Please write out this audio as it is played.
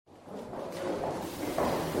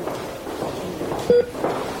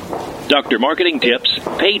Dr. Marketing Tips,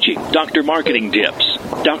 paging Dr. Marketing Tips.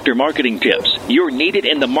 Dr. Marketing Tips, you're needed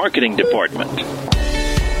in the marketing department.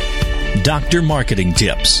 Dr. Marketing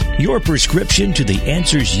Tips, your prescription to the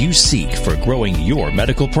answers you seek for growing your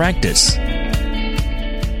medical practice.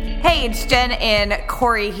 Hey, it's Jen and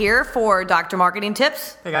Corey here for Dr. Marketing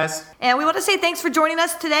Tips. Hey guys. And we want to say thanks for joining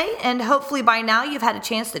us today, and hopefully by now you've had a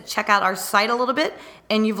chance to check out our site a little bit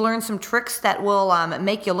and you've learned some tricks that will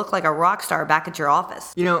make you look like a rock star back at your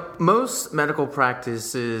office. You know, most medical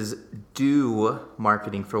practices do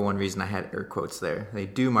marketing for one reason. I had air quotes there. They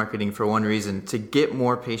do marketing for one reason, to get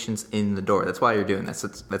more patients in the door. That's why you're doing this.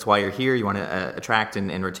 That's why you're here. You want to attract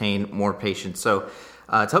and retain more patients. So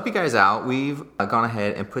to help you guys out, we've gone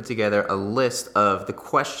ahead and put together a list of the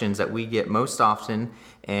questions that we get most often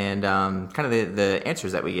and kind of the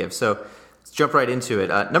answers that we give. So let's jump right into it.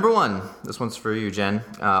 Number one, this one's for you, Jen.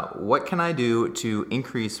 What can I do to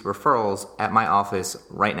increase referrals at my office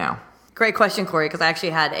right now? Great question, Corey, because I actually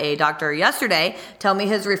had a doctor yesterday tell me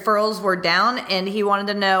his referrals were down and he wanted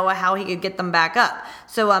to know how he could get them back up.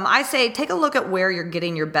 So I say take a look at where you're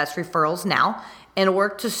getting your best referrals now and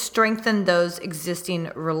work to strengthen those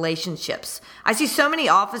existing relationships. I see so many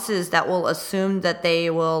offices that will assume that they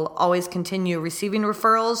will always continue receiving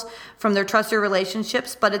referrals from their trusted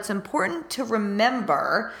relationships, but it's important to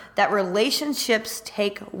remember that relationships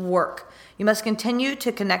take work. You must continue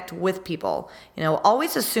to connect with people.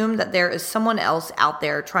 Always assume that there is someone else out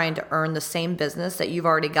there trying to earn the same business that you've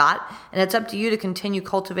already got, and it's up to you to continue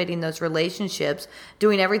cultivating those relationships,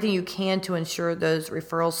 doing everything you can to ensure those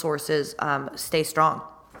referral sources stay strong.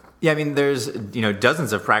 Yeah, I mean, there's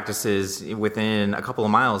dozens of practices within a couple of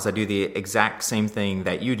miles that do the exact same thing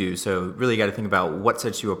that you do. So really got to think about what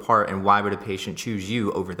sets you apart and why would a patient choose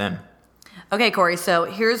you over them. Okay, Corey, so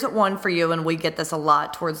here's one for you, and we get this a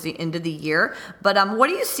lot towards the end of the year. But what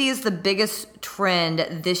do you see as the biggest trend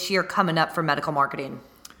this year coming up for medical marketing?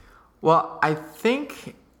 Well, I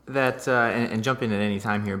think that, and jump in at any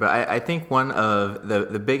time here, but I think one of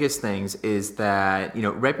the biggest things is that,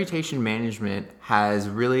 reputation management has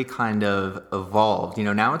really kind of evolved.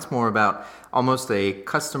 Now it's more about almost a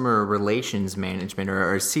customer relations management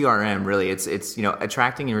or CRM, really. It's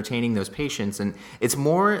attracting and retaining those patients. And it's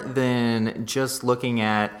more than just looking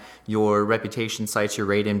at your reputation sites, your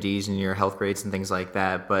rate MDs and your health grades and things like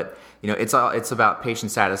that. But, it's about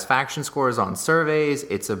patient satisfaction scores on surveys.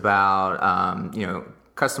 It's about,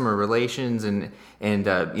 customer relations and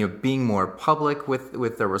being more public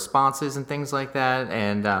with their responses and things like that.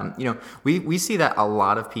 And we see that a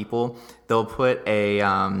lot of people, they'll put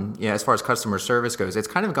as far as customer service goes, it's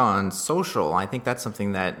kind of gone social. I think that's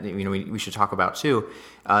something that we should talk about too.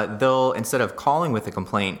 They'll, instead of calling with a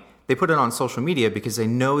complaint, they put it on social media because they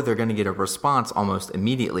know they're going to get a response almost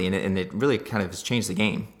immediately, and it really kind of has changed the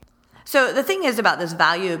game. So the thing is about this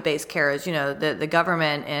value-based care is, the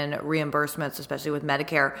government and reimbursements, especially with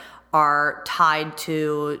Medicare, are tied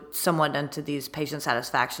to somewhat into these patient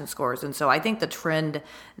satisfaction scores. And so I think the trend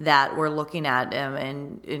that we're looking at,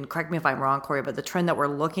 and correct me if I'm wrong, Corey, but the trend that we're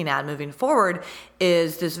looking at moving forward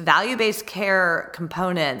is this value-based care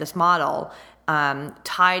component, this model,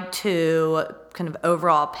 tied to kind of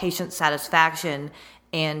overall patient satisfaction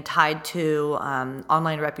and tied to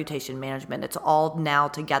online reputation management. It's all now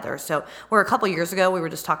together. So where a couple years ago we were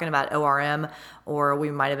just talking about ORM, or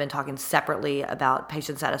we might have been talking separately about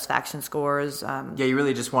patient satisfaction scores. Yeah, you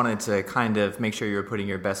really just wanted to kind of make sure you were putting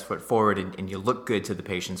your best foot forward and you look good to the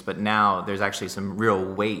patients, but now there's actually some real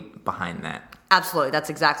weight behind that. Absolutely, that's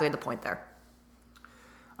exactly the point there.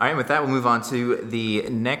 All right, with that, we'll move on to the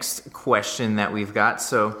next question that we've got.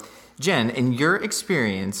 So, Jen, in your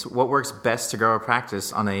experience, what works best to grow a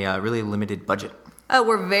practice on a really limited budget? Oh,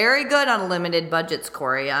 we're very good on limited budgets,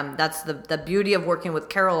 Corey. That's the beauty of working with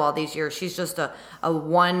Carol all these years. She's just a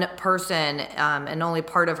one person, and only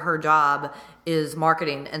part of her job is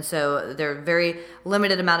marketing. And so they're very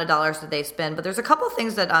limited amount of dollars that they spend. But there's a couple of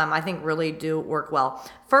things that I think really do work well.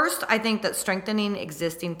 First, I think that strengthening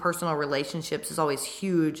existing personal relationships is always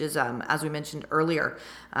huge, as we mentioned earlier.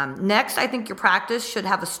 Next, I think your practice should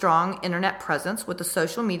have a strong internet presence with a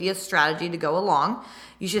social media strategy to go along.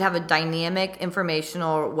 You should have a dynamic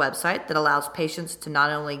informational website that allows patients to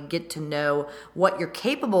not only get to know what you're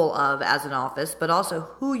capable of as an office, but also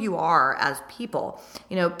who you are as people.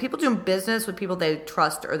 People doing business with people they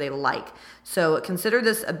trust or they like. So consider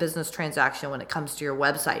this a business transaction when it comes to your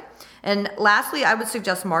website. And lastly, I would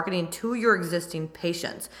suggest marketing to your existing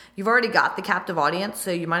patients. You've already got the captive audience,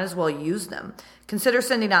 so you might as well use them. Consider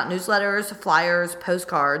sending out newsletters, flyers,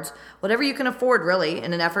 postcards, whatever you can afford really,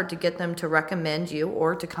 in an effort to get them to recommend you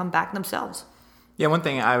or to come back themselves. Yeah, one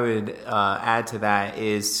thing I would add to that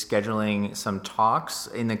is scheduling some talks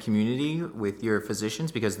in the community with your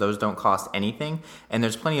physicians, because those don't cost anything. And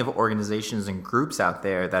there's plenty of organizations and groups out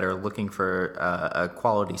there that are looking for a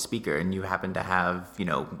quality speaker, and you happen to have,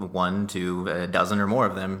 1 to a dozen or more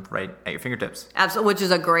of them right at your fingertips. Absolutely, which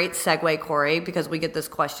is a great segue, Corey, because we get this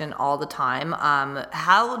question all the time.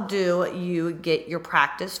 How do you get your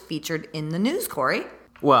practice featured in the news, Corey?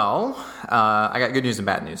 Well, I got good news and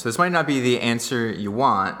bad news. So this might not be the answer you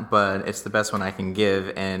want, but it's the best one I can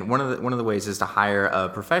give. And one of the ways is to hire a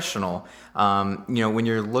professional. When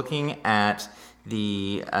you're looking at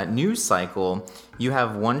the news cycle, you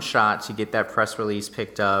have one shot to get that press release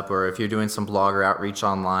picked up, or if you're doing some blogger outreach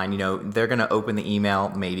online, they're going to open the email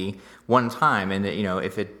maybe one time, and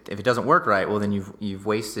if it doesn't work right, well then you've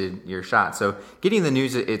wasted your shot. So getting the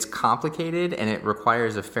news, it's complicated and it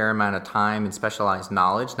requires a fair amount of time and specialized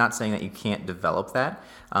knowledge. Not saying that you can't develop that,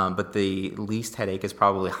 but the least headache is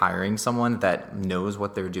probably hiring someone that knows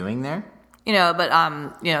what they're doing there.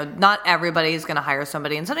 Not everybody is going to hire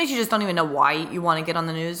somebody, and sometimes you just don't even know why you want to get on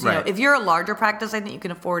the news. Right. If you're a larger practice, I think you can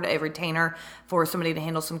afford a retainer for somebody to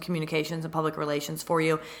handle some communications and public relations for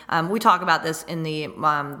you. We talk about this in the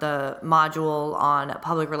module on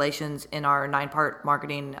public relations in our 9-part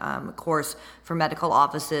marketing course for medical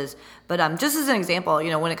offices. But just as an example,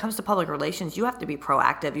 when it comes to public relations, you have to be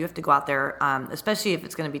proactive. You have to go out there, especially if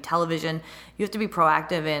it's going to be television. You have to be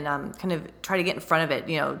proactive and kind of try to get in front of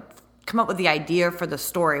it. Come up with the idea for the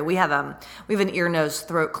story. We have an ear, nose,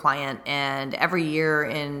 throat client, and every year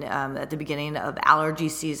at the beginning of allergy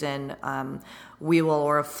season,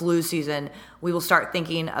 or a flu season, we will start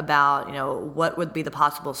thinking about, what would be the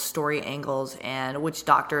possible story angles and which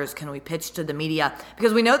doctors can we pitch to the media,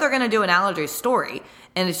 because we know they're going to do an allergy story.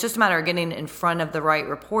 And it's just a matter of getting in front of the right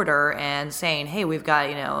reporter and saying, hey, we've got,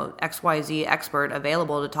 XYZ expert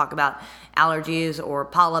available to talk about allergies or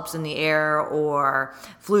polyps in the air or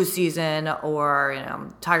flu season,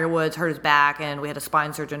 or, Tiger Woods hurt his back and we had a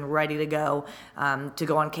spine surgeon ready to go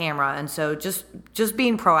on camera. And so just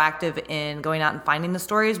being proactive in going out and finding the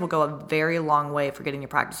stories will go a very long way for getting your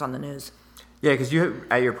practice on the news. Yeah, because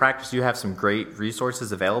at your practice you have some great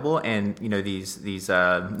resources available, and these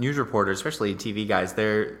news reporters, especially TV guys,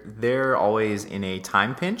 they're always in a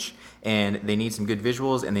time pinch, and they need some good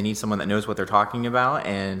visuals, and they need someone that knows what they're talking about.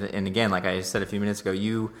 And again, like I said a few minutes ago,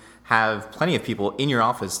 you have plenty of people in your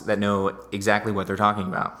office that know exactly what they're talking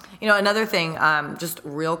about. Another thing, just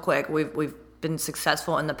real quick, we've been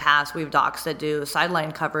successful in the past. We have docs that do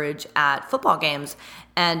sideline coverage at football games.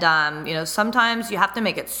 And, sometimes you have to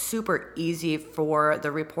make it super easy for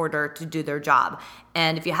the reporter to do their job.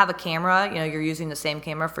 And if you have a camera, you're using the same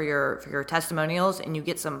camera for your testimonials, and you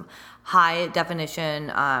get some high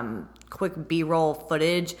definition, quick B-roll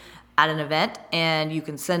footage at an event, and you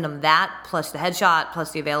can send them that plus the headshot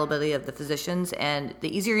plus the availability of the physicians. And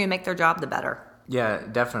the easier you make their job, the better. Yeah,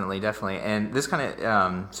 definitely. And this kind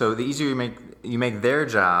of so the easier you make their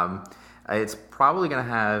job, it's probably going to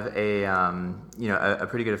have a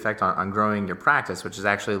pretty good effect on growing your practice, which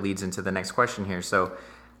actually leads into the next question here. So,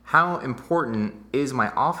 how important is my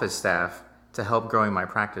office staff to help growing my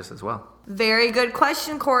practice as well? Very good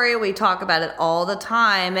question, Corey. We talk about it all the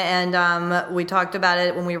time, and we talked about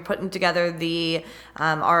it when we were putting together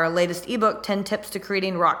our latest ebook, 10 Tips to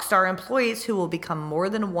Creating Rockstar Employees Who Will Become More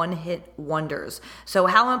Than One-Hit Wonders. So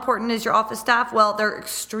how important is your office staff? Well, they're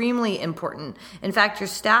extremely important. In fact, your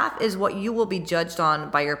staff is what you will be judged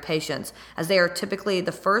on by your patients, as they are typically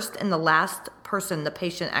the first and the last person the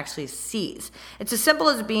patient actually sees. It's as simple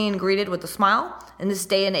as being greeted with a smile. In this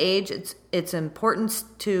day and age, it's important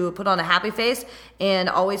to put on a happy face and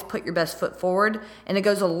always put your best foot forward. And it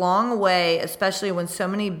goes a long way, especially when so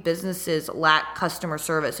many businesses lack customer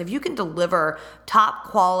service. If you can deliver top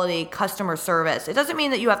quality customer service, it doesn't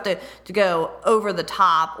mean that you have to go over the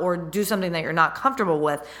top or do something that you're not comfortable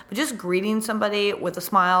with, but just greeting somebody with a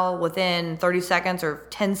smile within 30 seconds or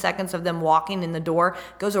 10 seconds of them walking in the door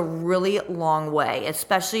goes a really long way.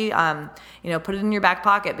 Especially, put it in your back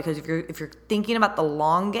pocket, because if you're thinking about the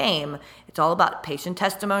long game, it's all about patient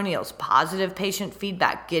testimonials, positive patient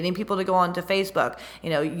feedback, getting people to go onto Facebook.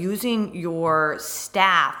 Using your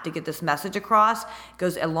staff to get this message across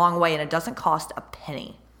goes a long way, and it doesn't cost a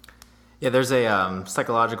penny. Yeah, there's a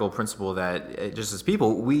psychological principle that just as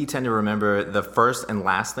people, we tend to remember the first and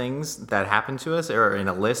last things that happen to us, or in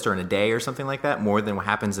a list or in a day or something like that, more than what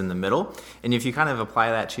happens in the middle. And if you kind of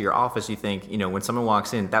apply that to your office, you think, when someone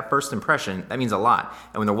walks in, that first impression, that means a lot.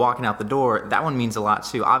 And when they're walking out the door, that one means a lot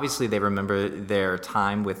too. Obviously, they remember their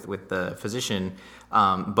time with the physician.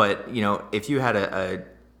 But, if you had a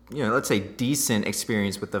let's say decent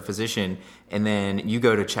experience with the physician, and then you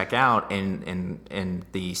go to check out and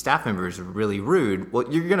the staff member is really rude,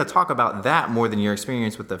 well, you're going to talk about that more than your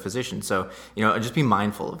experience with the physician. So, just be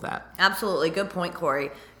mindful of that. Absolutely. Good point,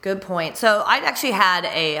 Corey. Good point. So I actually had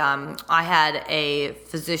a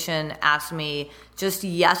physician ask me just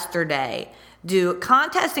yesterday, do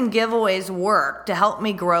contests and giveaways work to help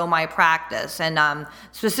me grow my practice? And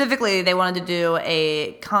specifically, they wanted to do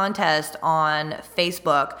a contest on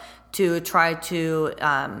Facebook to try to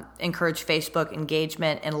encourage Facebook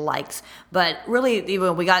engagement and likes. But really,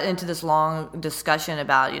 even we got into this long discussion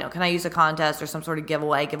about, can I use a contest or some sort of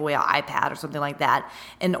giveaway an iPad or something like that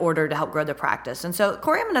in order to help grow the practice? And so,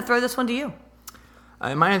 Corey, I'm going to throw this one to you.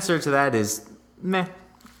 My answer to that is meh.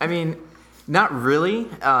 I mean, not really.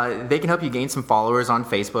 They can help you gain some followers on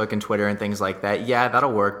Facebook and Twitter and things like that. Yeah,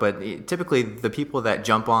 that'll work. But typically, the people that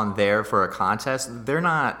jump on there for a contest, they're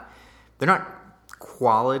not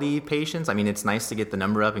quality patients. I mean, it's nice to get the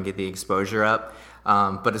number up and get the exposure up.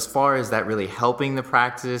 But as far as that really helping the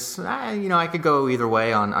practice, I could go either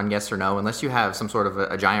way on yes or no, unless you have some sort of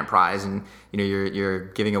a giant prize and you're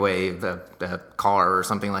giving away the car or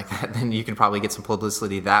something like that. Then you can probably get some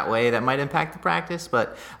publicity that way that might impact the practice.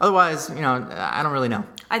 But otherwise, I don't really know.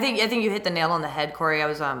 I think you hit the nail on the head, Corey. I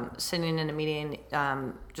was sitting in a meeting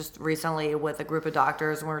just recently with a group of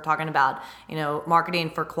doctors, and we were talking about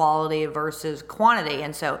marketing for quality versus quantity.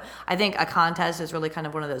 And so I think a contest is really kind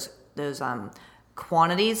of one of those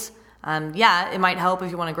quantities. It might help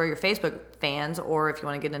if you want to grow your Facebook fans or if you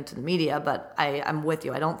want to get into the media, but I'm with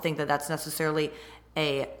you. I don't think that that's necessarily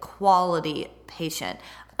a quality patient,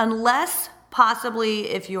 unless possibly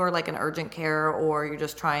if you're like an urgent care or you're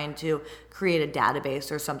just trying to create a database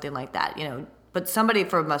or something like that, but somebody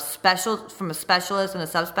from a specialist and a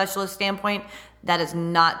subspecialist standpoint, that is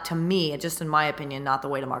not, to me, just in my opinion, not the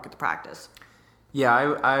way to market the practice. Yeah,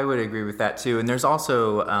 I would agree with that too. And there's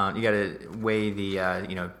also, you got to weigh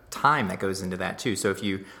the, time that goes into that too. So if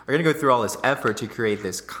you are going to go through all this effort to create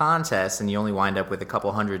this contest and you only wind up with a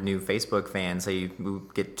couple hundred new Facebook fans, say you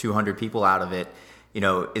get 200 people out of it,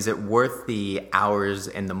 is it worth the hours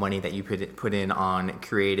and the money that you put in on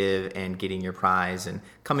creative and getting your prize and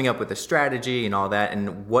coming up with a strategy and all that?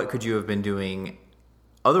 And what could you have been doing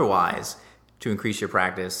otherwise to increase your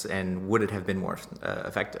practice, and would it have been more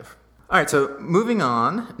effective? All right, so moving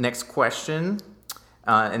on, next question,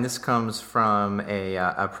 and this comes from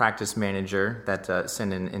a practice manager that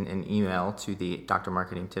sent in an email to the Dr.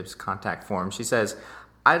 Marketing Tips contact form. She says,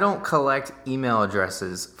 I don't collect email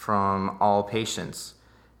addresses from all patients.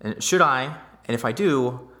 And should I? And if I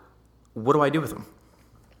do, what do I do with them?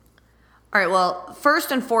 All right, well,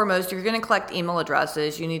 first and foremost, if you're going to collect email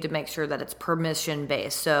addresses, you need to make sure that it's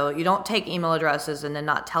permission-based. So you don't take email addresses and then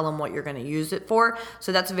not tell them what you're going to use it for.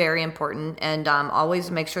 So that's very important. And always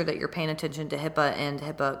make sure that you're paying attention to HIPAA and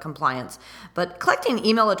HIPAA compliance. But collecting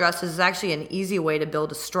email addresses is actually an easy way to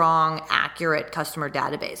build a strong, accurate customer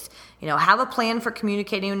database. Have a plan for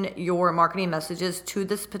communicating your marketing messages to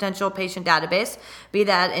this potential patient database, be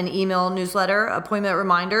that an email newsletter, appointment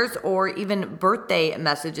reminders, or even birthday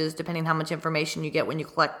messages, depending how much information you get when you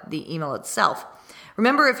collect the email itself.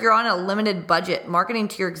 Remember, if you're on a limited budget, marketing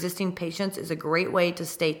to your existing patients is a great way to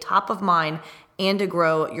stay top of mind and to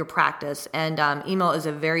grow your practice. And email is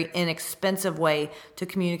a very inexpensive way to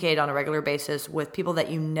communicate on a regular basis with people that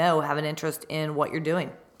have an interest in what you're doing.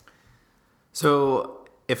 So,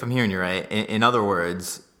 if I'm hearing you right, in other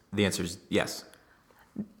words, the answer is yes.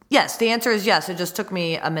 Yes, the answer is yes. It just took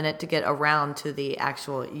me a minute to get around to the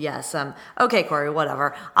actual yes. Okay, Corey,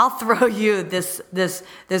 whatever. I'll throw you this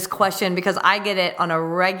question because I get it on a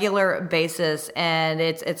regular basis, and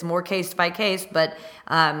it's more case by case, but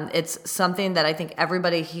it's something that I think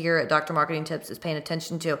everybody here at Dr. Marketing Tips is paying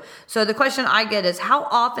attention to. So the question I get is, how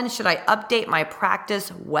often should I update my practice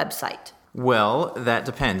website? Well, that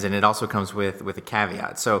depends, and it also comes with a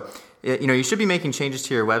caveat. So, you should be making changes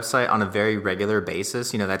to your website on a very regular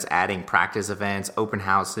basis. That's adding practice events, open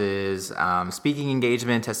houses, speaking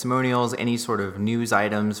engagement, testimonials, any sort of news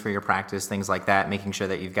items for your practice, things like that, making sure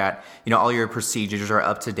that you've got, all your procedures are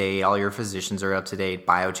up to date, all your physicians are up to date,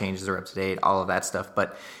 bio changes are up to date, all of that stuff.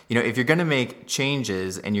 But, if you're going to make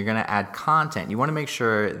changes and you're going to add content, you want to make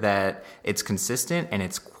sure that it's consistent and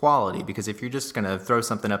it's quality, because if you're just going to throw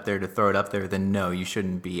something up there to throw it up there, then no, you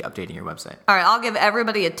shouldn't be updating your website. All right, I'll give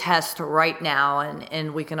everybody a test test right now,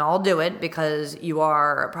 and we can all do it because you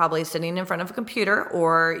are probably sitting in front of a computer,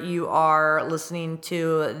 or you are listening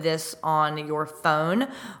to this on your phone,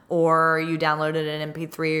 or you downloaded an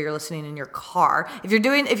MP3, or you're listening in your car. If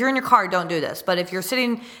you're in your car, don't do this. But if you're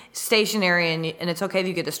sitting stationary and it's okay if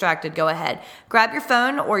you get distracted, go ahead. Grab your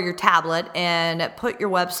phone or your tablet and put your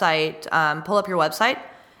website, pull up your website,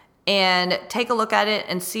 and take a look at it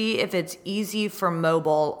and see if it's easy for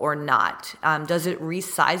mobile or not. Does it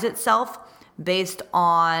resize itself based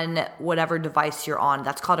on whatever device you're on?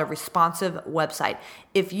 That's called a responsive website.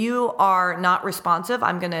 If you are not responsive,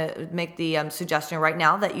 I'm going to make the suggestion right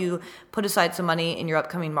now that you put aside some money in your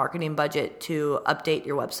upcoming marketing budget to update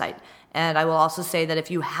your website. And I will also say that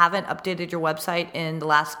if you haven't updated your website in the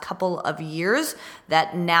last couple of years,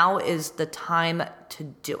 that now is the time to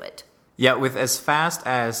do it. Yeah, with as fast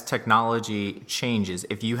as technology changes,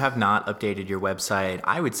 if you have not updated your website,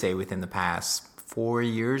 I would say within the past 4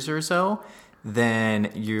 years or so,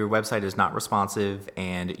 then your website is not responsive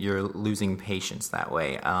and you're losing patience that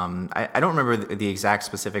way. I don't remember the exact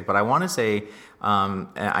specific, but I want to say,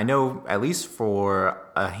 I know at least for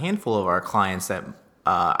a handful of our clients that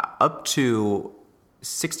up to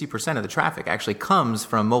 60% of the traffic actually comes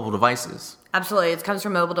from mobile devices. Absolutely. It comes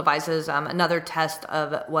from mobile devices. Another test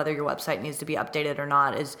of whether your website needs to be updated or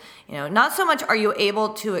not is, not so much are you able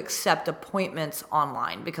to accept appointments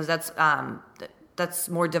online, because that's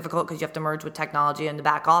more difficult because you have to merge with technology in the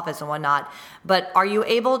back office and whatnot. But are you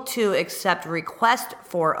able to accept requests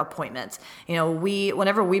for appointments?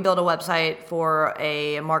 Whenever we build a website for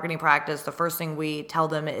a marketing practice, the first thing we tell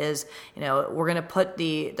them is, we're going to put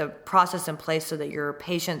the process in place so that your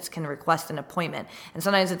patients can request an appointment. And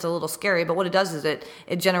sometimes it's a little scary, but what it does is it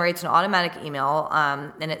generates an automatic email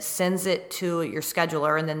and it sends it to your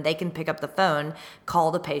scheduler, and then they can pick up the phone,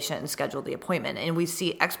 call the patient, and schedule the appointment. And we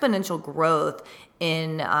see exponential growth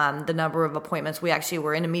in the number of appointments. We actually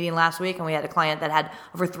were in a meeting last week, and we had a client that had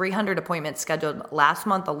over 300 appointments scheduled last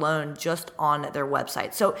month alone just on their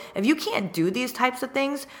website. So if you can't do these types of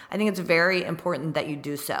things, I think it's very important that you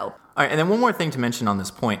do so. All right, and then one more thing to mention on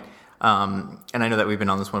this point, and I know that we've been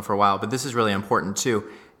on this one for a while, but this is really important too.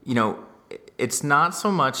 It's not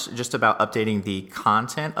so much just about updating the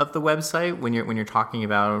content of the website when you're talking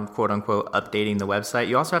about quote unquote updating the website.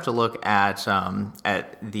 You also have to look at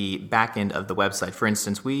the back end of the website. For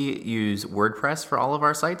instance, we use WordPress for all of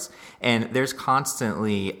our sites, and there's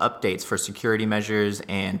constantly updates for security measures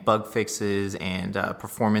and bug fixes and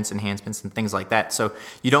performance enhancements and things like that. So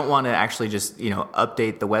you don't want to actually just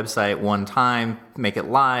update the website one time, make it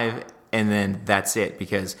live, and then that's it,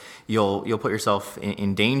 because you'll put yourself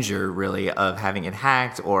in danger, really, of having it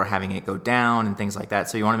hacked or having it go down and things like that.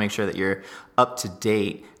 So you want to make sure that you're up to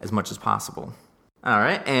date as much as possible. All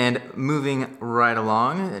right, and moving right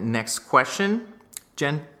along, next question.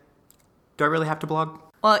 Jen, do I really have to blog?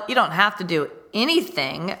 Well, you don't have to do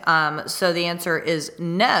anything, so the answer is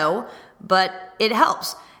no, but it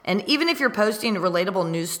helps. And even if you're posting relatable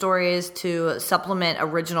news stories to supplement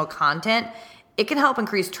original content, it can help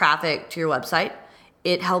increase traffic to your website.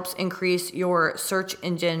 It helps increase your search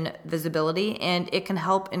engine visibility, and it can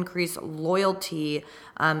help increase loyalty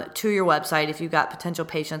to your website if you've got potential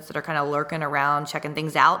patients that are kind of lurking around, checking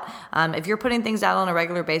things out. If you're putting things out on a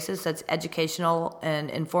regular basis that's educational and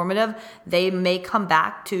informative, they may come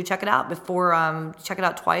back to check it out check it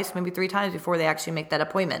out twice, maybe 3 times before they actually make that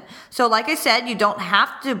appointment. So like I said, you don't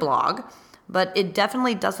have to blog, but it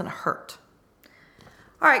definitely doesn't hurt.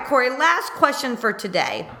 All right, Corey, last question for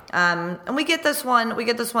today. And we get this one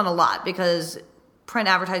a lot because print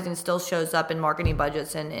advertising still shows up in marketing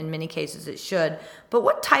budgets, and in many cases it should. But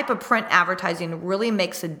what type of print advertising really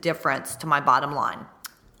makes a difference to my bottom line?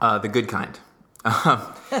 The good kind.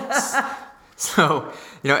 So,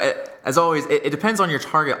 as always, it depends on your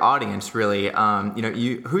target audience, really.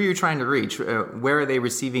 Who you're trying to reach, where are they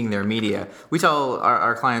receiving their media? We tell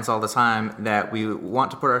our clients all the time that we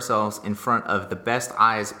want to put ourselves in front of the best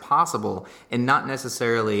eyes possible and not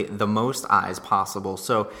necessarily the most eyes possible.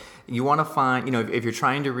 So you want to find, if you're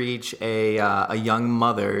trying to reach a young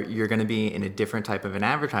mother, you're going to be in a different type of an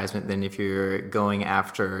advertisement than if you're going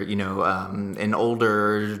after, an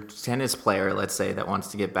older tennis player, let's say, that wants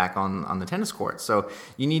to get back on the tennis court. So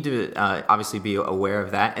you need to obviously be aware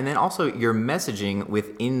of that. And then also your messaging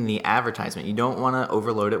within the advertisement. You don't want to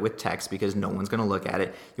overload it with text because no one's going to look at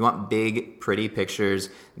it. You want big, pretty pictures,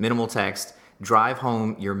 minimal text, drive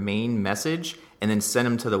home your main message, and then send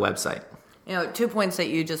them to the website. 2 points that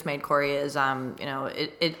you just made, Corey, is,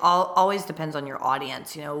 it always depends on your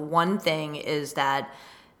audience. One thing is that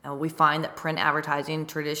We find that print advertising,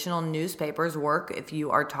 traditional newspapers work if you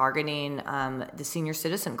are targeting the senior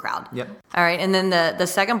citizen crowd. Yep. All right, and then the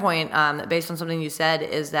second point, based on something you said,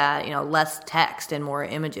 is that less text and more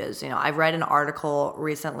images. I read an article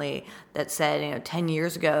recently that said 10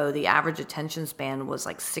 years ago the average attention span was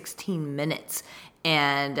like 16 minutes.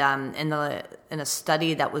 And in a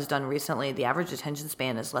study that was done recently, the average attention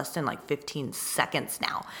span is less than like 15 seconds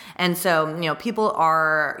now. And so, people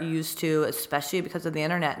are used to, especially because of the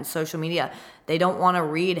internet and social media, they don't want to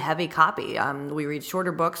read heavy copy. We read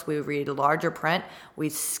shorter books, we read larger print, we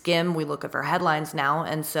skim, we look at our headlines now.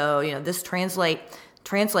 And so, this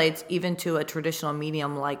translates even to a traditional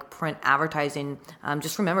medium like print advertising.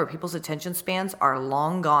 Just remember, people's attention spans are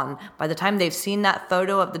long gone. By the time they've seen that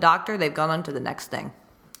photo of the doctor, they've gone on to the next thing.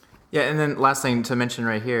 Yeah, and then last thing to mention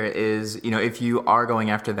right here is, if you are going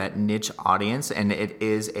after that niche audience and it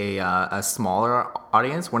is a smaller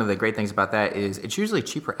audience, one of the great things about that is it's usually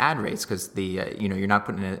cheaper ad rates because you're not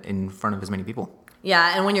putting it in front of as many people.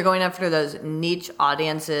 Yeah, and when you're going after those niche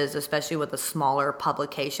audiences, especially with a smaller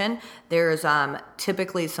publication, there's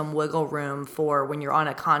typically some wiggle room for when you're on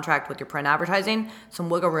a contract with your print advertising, some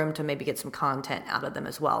wiggle room to maybe get some content out of them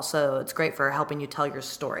as well. So it's great for helping you tell your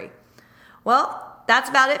story. Well,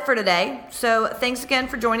 that's about it for today. So thanks again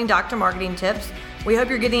for joining Dr. Marketing Tips. We hope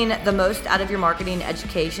you're getting the most out of your marketing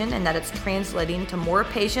education and that it's translating to more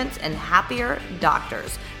patients and happier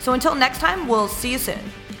doctors. So until next time, we'll see you soon.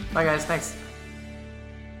 Bye, guys. Thanks.